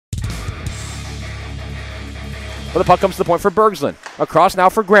But the puck comes to the point for Bergslund. Across now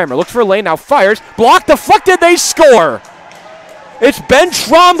for Grammer. Looks for a lane, now fires. Blocked, deflected, they score! It's Ben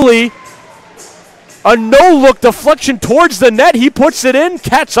Trombley. A no-look deflection towards the net. He puts it in.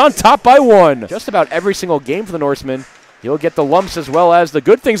 Cats on top by 1. Just about every single game for the Norsemen. He'll get the lumps as well as the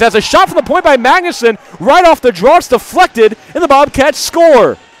good things. As a shot from the point by Magnusson. Right off the draw, it's deflected, and the Bobcats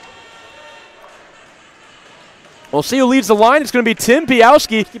score. We'll see who leads the line. It's going to be Tim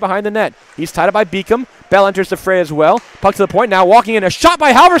Białowski behind the net. He's tied up by Beacom. Bell enters the fray as well. Puck to the point. Now walking in. A shot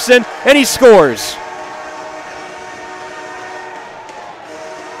by Halverson, and he scores.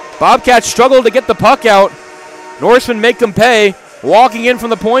 Bobcats struggle to get the puck out. Norsemen make them pay. Walking in from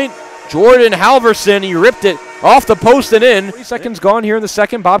the point, Jordan Halverson. He ripped it off the post and in. 3 seconds gone here in the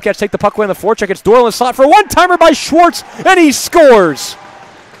second. Bobcats take the puck away on the forecheck. It's Doyle in the slot for a one-timer by Schwartz, and he scores.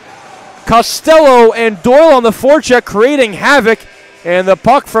 Costello and Doyle on the forecheck creating havoc, and the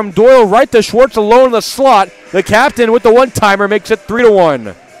puck from Doyle right to Schwartz alone in the slot. The captain with the one-timer makes it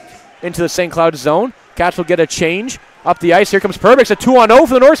 3-1. Into the St. Cloud zone. Cats will get a change. Up the ice, here comes Perbix, a 2-on-0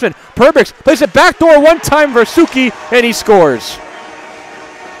 for the Norsemen. Perbix plays it backdoor one-time for Suki, and he scores.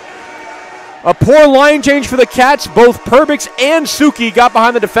 A poor line change for the Cats. Both Perbix and Suki got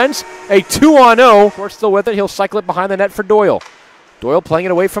behind the defense. A 2-on-0. Schwartz still with it. He'll cycle it behind the net for Doyle. Doyle playing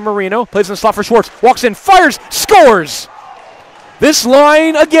it away from Marino. Plays in the slot for Schwartz. Walks in, fires, scores! This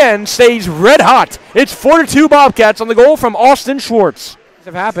line, again, stays red hot. It's 4-2 Bobcats on the goal from Austin Schwartz. Things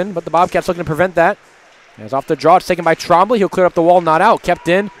have happened, but the Bobcats looking to prevent that. As off the draw, it's taken by Trombley. He'll clear up the wall, not out. Kept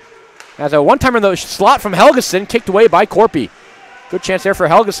in. As a one-timer in the slot from Helgeson, kicked away by Corpy. Good chance there for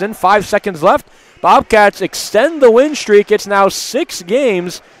Helgeson. 5 seconds left. Bobcats extend the win streak. It's now 6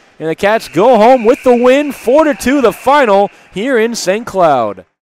 games, and the Cats go home with the win. 4-2 the final here in St. Cloud.